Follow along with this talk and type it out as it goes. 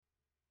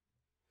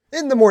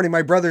In the morning,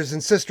 my brothers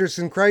and sisters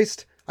in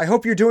Christ, I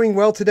hope you're doing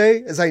well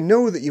today, as I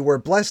know that you were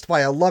blessed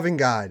by a loving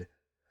God.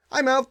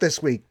 I'm out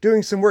this week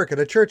doing some work at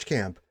a church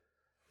camp.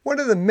 One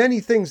of the many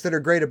things that are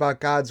great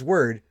about God's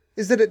Word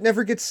is that it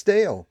never gets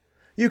stale.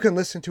 You can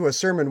listen to a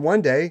sermon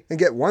one day and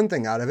get one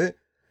thing out of it,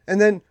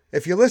 and then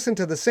if you listen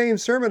to the same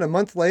sermon a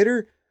month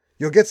later,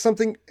 you'll get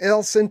something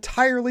else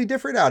entirely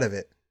different out of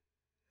it.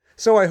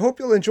 So I hope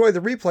you'll enjoy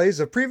the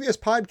replays of previous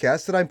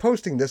podcasts that I'm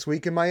posting this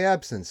week in my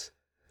absence.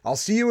 I'll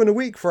see you in a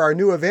week for our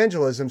new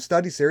evangelism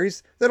study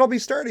series that I'll be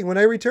starting when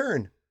I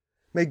return.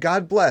 May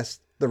God bless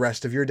the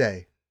rest of your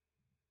day.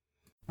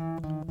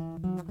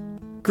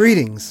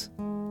 Greetings.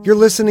 You're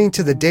listening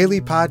to the daily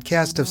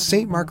podcast of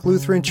St. Mark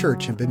Lutheran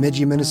Church in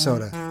Bemidji,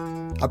 Minnesota,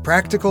 a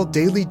practical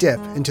daily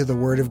dip into the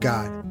Word of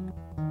God.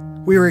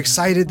 We are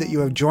excited that you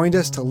have joined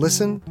us to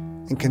listen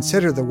and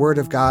consider the Word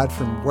of God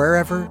from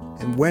wherever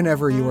and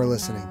whenever you are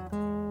listening.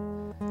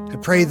 I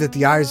pray that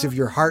the eyes of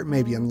your heart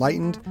may be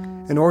enlightened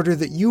in order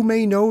that you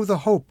may know the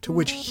hope to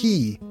which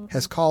He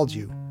has called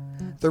you,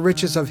 the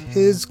riches of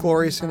His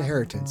glorious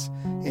inheritance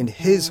in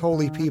His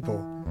holy people,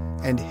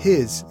 and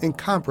His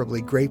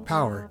incomparably great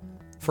power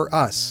for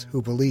us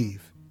who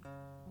believe.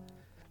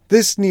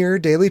 This near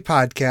daily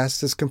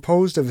podcast is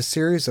composed of a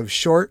series of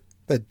short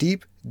but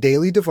deep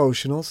daily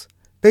devotionals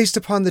based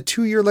upon the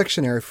 2-year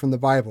lectionary from the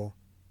Bible.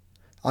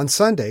 On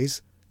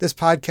Sundays, this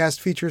podcast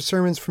features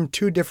sermons from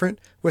 2 different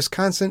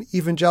Wisconsin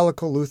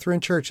Evangelical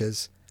Lutheran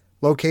churches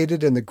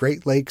located in the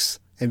Great Lakes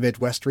and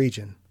Midwest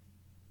region.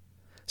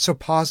 So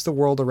pause the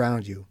world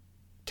around you,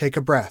 take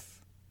a breath,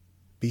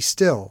 be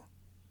still,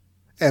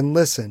 and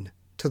listen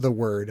to the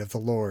word of the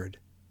Lord.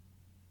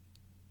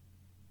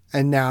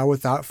 And now,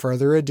 without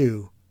further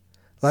ado,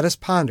 let us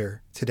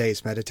ponder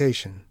today's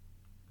meditation.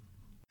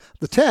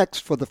 The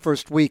text for the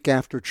first week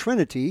after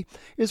Trinity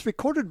is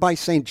recorded by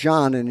St.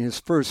 John in his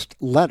first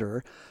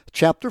letter,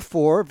 chapter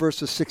 4,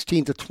 verses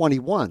 16 to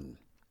 21.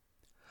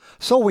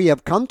 So we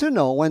have come to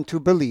know and to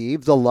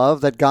believe the love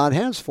that God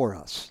has for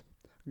us.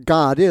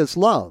 God is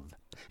love,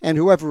 and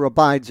whoever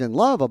abides in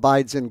love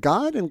abides in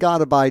God, and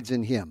God abides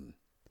in him.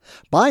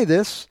 By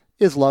this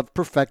is love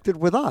perfected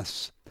with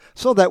us,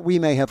 so that we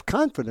may have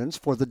confidence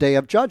for the day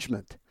of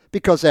judgment,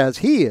 because as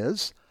he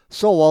is,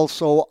 so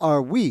also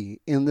are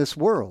we in this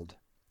world.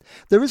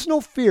 There is no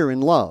fear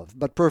in love,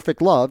 but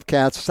perfect love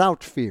casts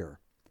out fear.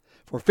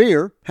 For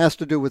fear has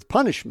to do with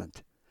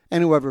punishment,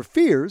 and whoever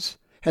fears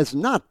has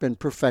not been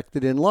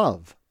perfected in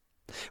love.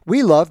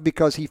 We love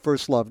because he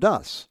first loved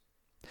us.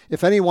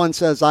 If anyone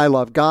says, I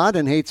love God,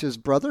 and hates his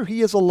brother,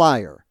 he is a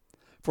liar.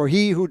 For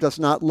he who does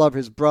not love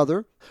his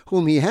brother,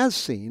 whom he has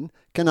seen,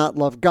 cannot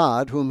love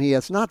God, whom he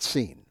has not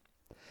seen.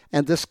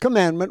 And this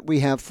commandment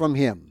we have from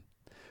him: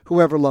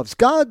 whoever loves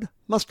God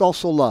must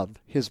also love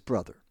his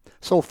brother.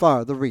 So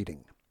far the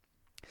reading.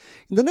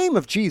 In the name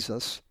of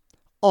Jesus,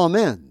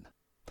 Amen.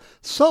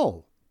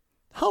 So,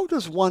 how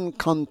does one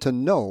come to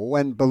know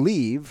and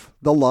believe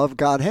the love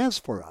God has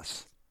for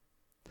us?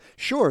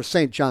 Sure,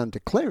 St. John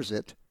declares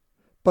it,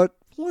 but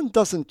one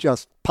doesn't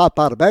just pop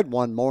out of bed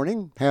one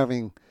morning,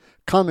 having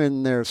come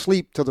in their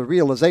sleep to the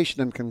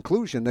realization and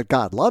conclusion that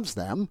God loves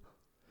them.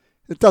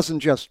 It doesn't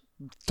just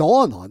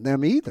dawn on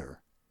them either.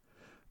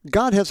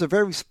 God has a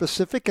very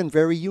specific and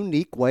very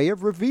unique way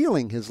of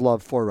revealing his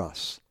love for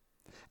us.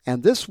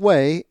 And this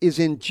way is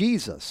in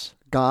Jesus,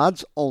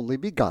 God's only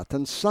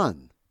begotten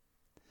Son.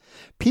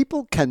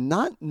 People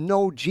cannot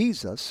know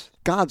Jesus,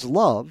 God's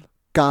love,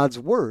 God's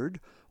word,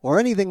 or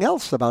anything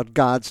else about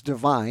God's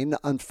divine,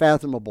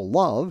 unfathomable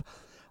love,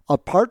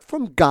 apart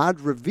from God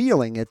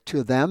revealing it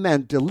to them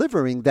and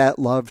delivering that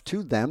love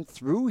to them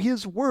through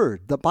his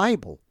word, the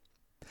Bible.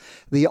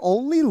 The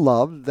only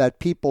love that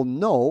people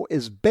know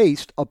is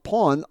based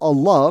upon a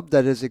love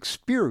that is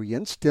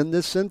experienced in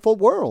this sinful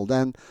world,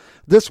 and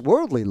this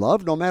worldly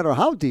love, no matter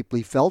how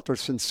deeply felt or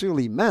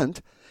sincerely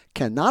meant,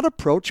 cannot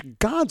approach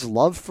God's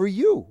love for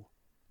you.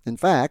 In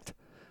fact,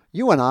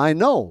 you and I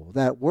know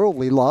that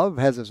worldly love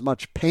has as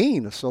much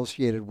pain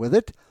associated with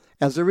it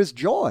as there is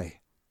joy.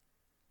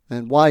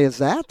 And why is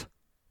that?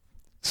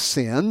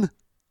 Sin.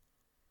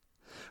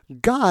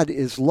 God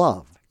is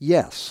love,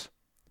 yes,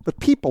 but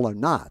people are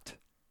not.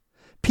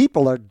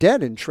 People are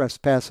dead in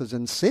trespasses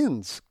and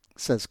sins,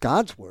 says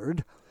God's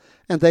word,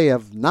 and they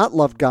have not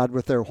loved God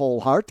with their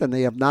whole heart, and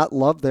they have not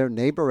loved their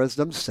neighbor as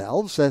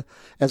themselves,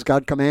 as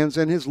God commands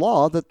in his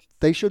law that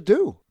they should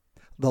do.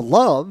 The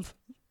love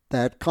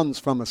that comes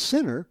from a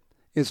sinner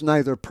is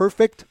neither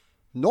perfect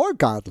nor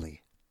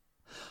godly.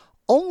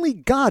 Only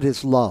God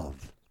is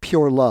love,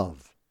 pure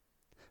love.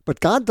 But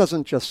God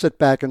doesn't just sit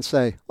back and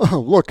say, oh,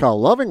 look how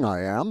loving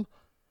I am.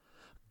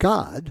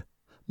 God,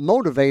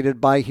 motivated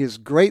by his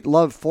great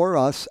love for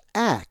us,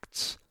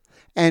 acts.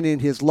 And in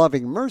his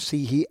loving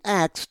mercy, he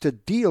acts to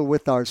deal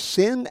with our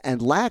sin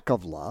and lack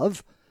of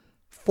love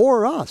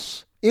for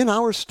us, in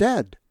our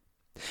stead.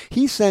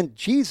 He sent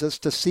Jesus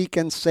to seek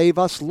and save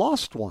us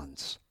lost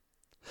ones.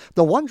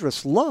 The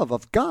wondrous love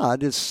of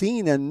God is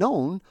seen and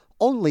known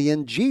only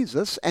in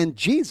Jesus, and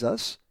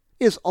Jesus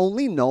is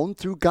only known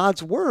through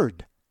God's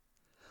Word.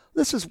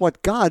 This is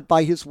what God,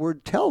 by his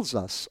word, tells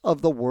us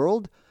of the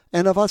world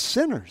and of us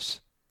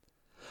sinners.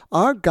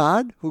 Our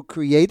God, who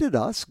created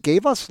us,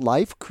 gave us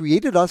life,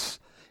 created us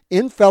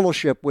in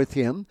fellowship with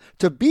him,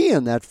 to be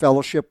in that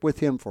fellowship with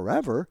him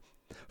forever,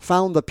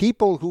 found the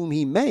people whom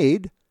he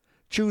made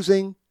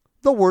choosing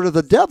the word of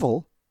the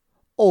devil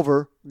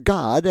over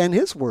God and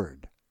his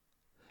word.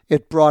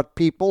 It brought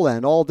people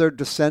and all their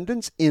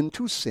descendants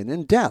into sin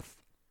and death.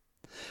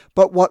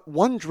 But what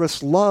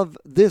wondrous love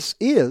this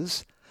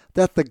is,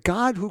 that the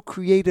God who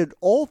created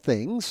all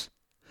things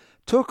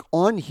took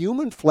on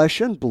human flesh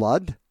and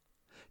blood,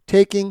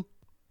 taking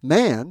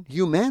man,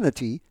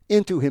 humanity,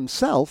 into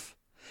himself,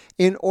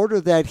 in order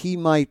that he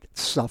might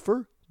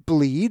suffer,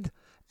 bleed,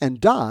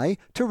 and die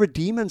to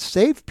redeem and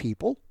save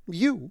people,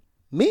 you,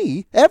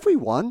 me,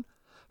 everyone,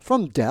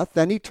 from death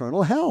and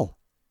eternal hell.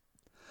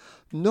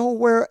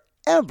 Nowhere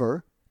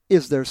ever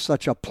is there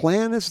such a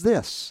plan as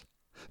this,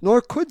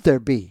 nor could there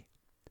be,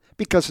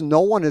 because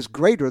no one is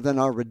greater than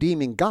our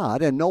redeeming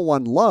God, and no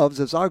one loves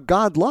as our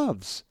God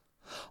loves.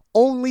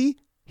 Only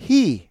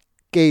he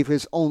gave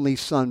his only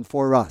Son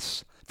for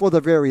us, for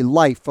the very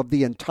life of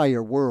the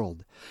entire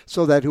world,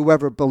 so that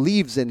whoever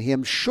believes in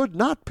him should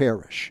not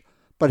perish,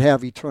 but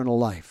have eternal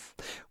life.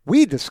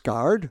 We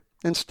discard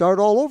and start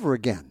all over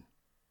again.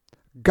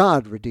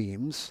 God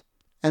redeems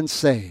and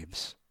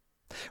saves.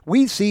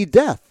 We see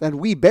death, and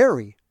we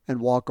bury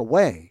and walk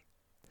away.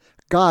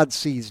 God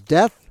sees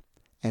death,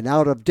 and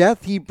out of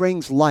death he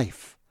brings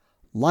life,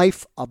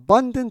 life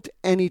abundant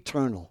and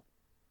eternal.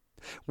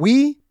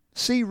 We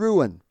see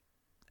ruin,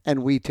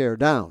 and we tear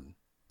down.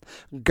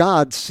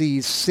 God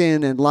sees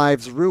sin and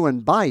lives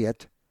ruined by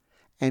it,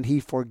 and he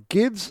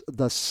forgives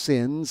the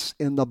sins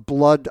in the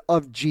blood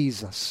of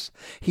Jesus.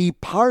 He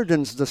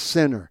pardons the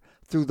sinner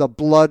through the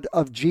blood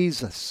of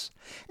Jesus.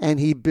 And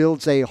he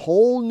builds a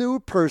whole new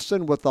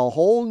person with a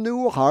whole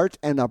new heart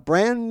and a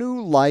brand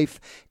new life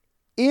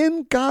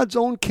in God's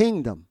own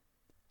kingdom.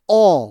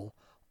 All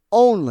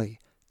only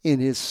in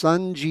his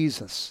Son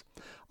Jesus,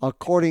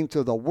 according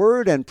to the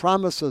word and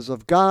promises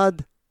of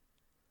God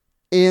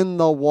in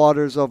the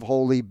waters of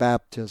holy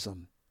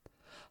baptism.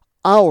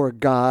 Our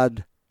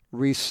God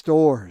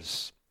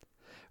restores.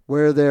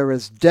 Where there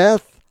is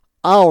death,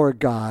 our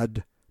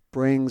God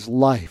brings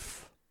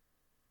life.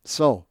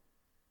 So,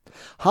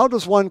 how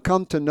does one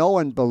come to know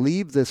and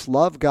believe this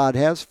love God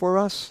has for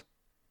us?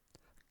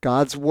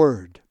 God's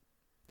Word.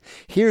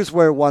 Here's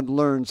where one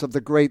learns of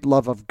the great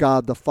love of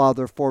God the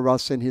Father for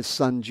us in his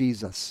Son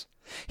Jesus.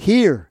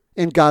 Here,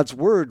 in God's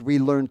Word, we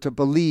learn to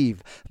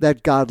believe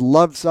that God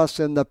loves us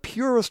in the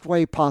purest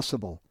way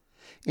possible,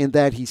 in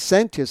that he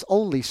sent his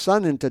only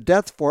Son into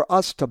death for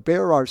us to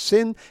bear our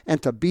sin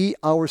and to be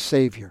our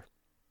Savior.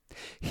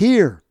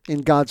 Here,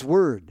 in God's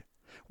Word,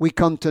 we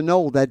come to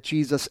know that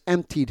Jesus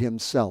emptied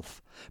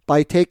himself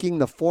by taking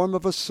the form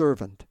of a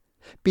servant,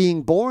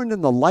 being born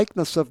in the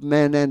likeness of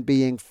men and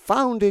being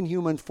found in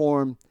human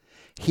form.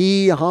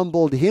 He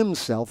humbled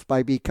himself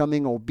by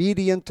becoming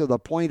obedient to the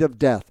point of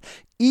death,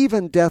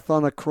 even death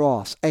on a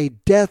cross, a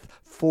death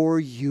for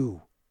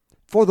you,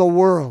 for the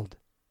world.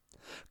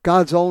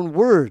 God's own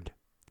word,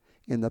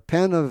 in the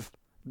pen of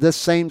this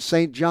same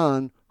St.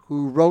 John,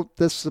 who wrote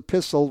this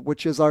epistle,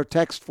 which is our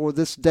text for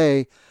this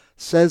day,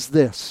 says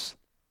this: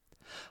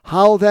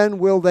 "How then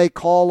will they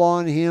call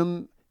on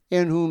him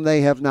in whom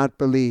they have not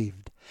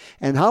believed?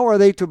 And how are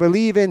they to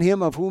believe in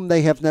him of whom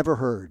they have never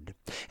heard?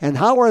 And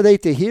how are they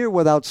to hear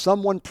without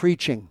someone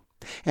preaching?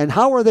 And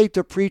how are they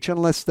to preach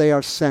unless they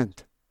are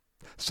sent?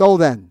 So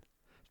then,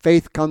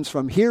 faith comes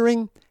from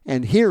hearing,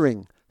 and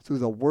hearing through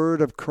the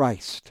word of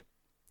Christ."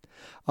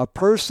 A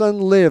person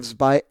lives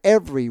by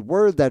every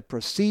word that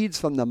proceeds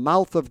from the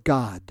mouth of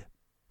God.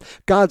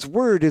 God's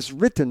word is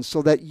written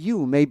so that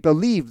you may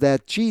believe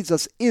that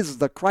Jesus is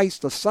the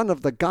Christ, the Son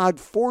of the God,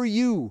 for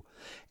you,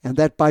 and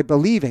that by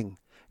believing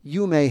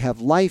you may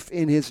have life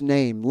in his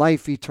name,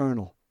 life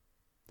eternal.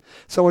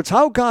 So it's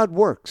how God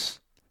works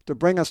to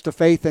bring us to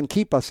faith and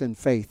keep us in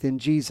faith in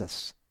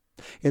Jesus.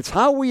 It's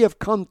how we have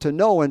come to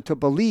know and to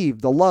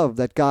believe the love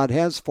that God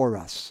has for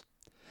us,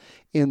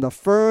 in the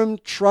firm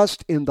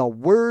trust in the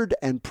word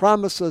and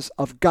promises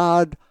of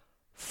God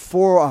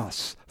for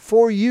us,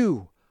 for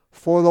you,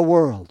 for the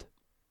world.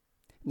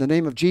 In the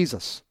name of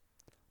Jesus,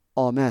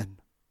 amen.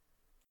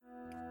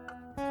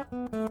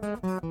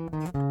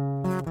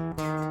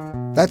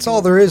 That's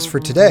all there is for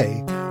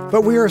today,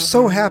 but we are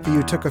so happy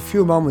you took a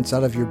few moments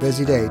out of your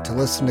busy day to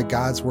listen to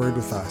God's Word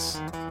with us.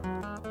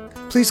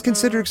 Please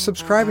consider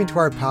subscribing to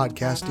our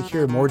podcast to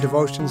hear more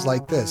devotions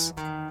like this,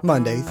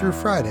 Monday through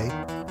Friday,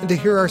 and to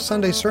hear our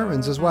Sunday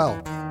sermons as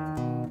well.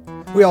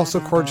 We also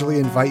cordially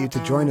invite you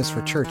to join us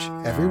for church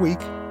every week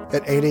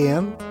at 8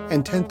 a.m.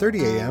 and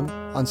 10:30 a.m.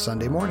 on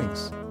Sunday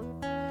mornings.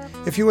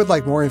 If you would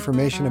like more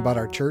information about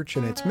our church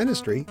and its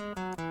ministry,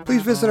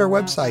 please visit our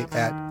website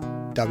at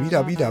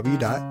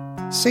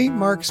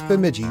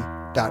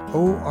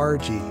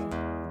www.stmarksbemidji.org.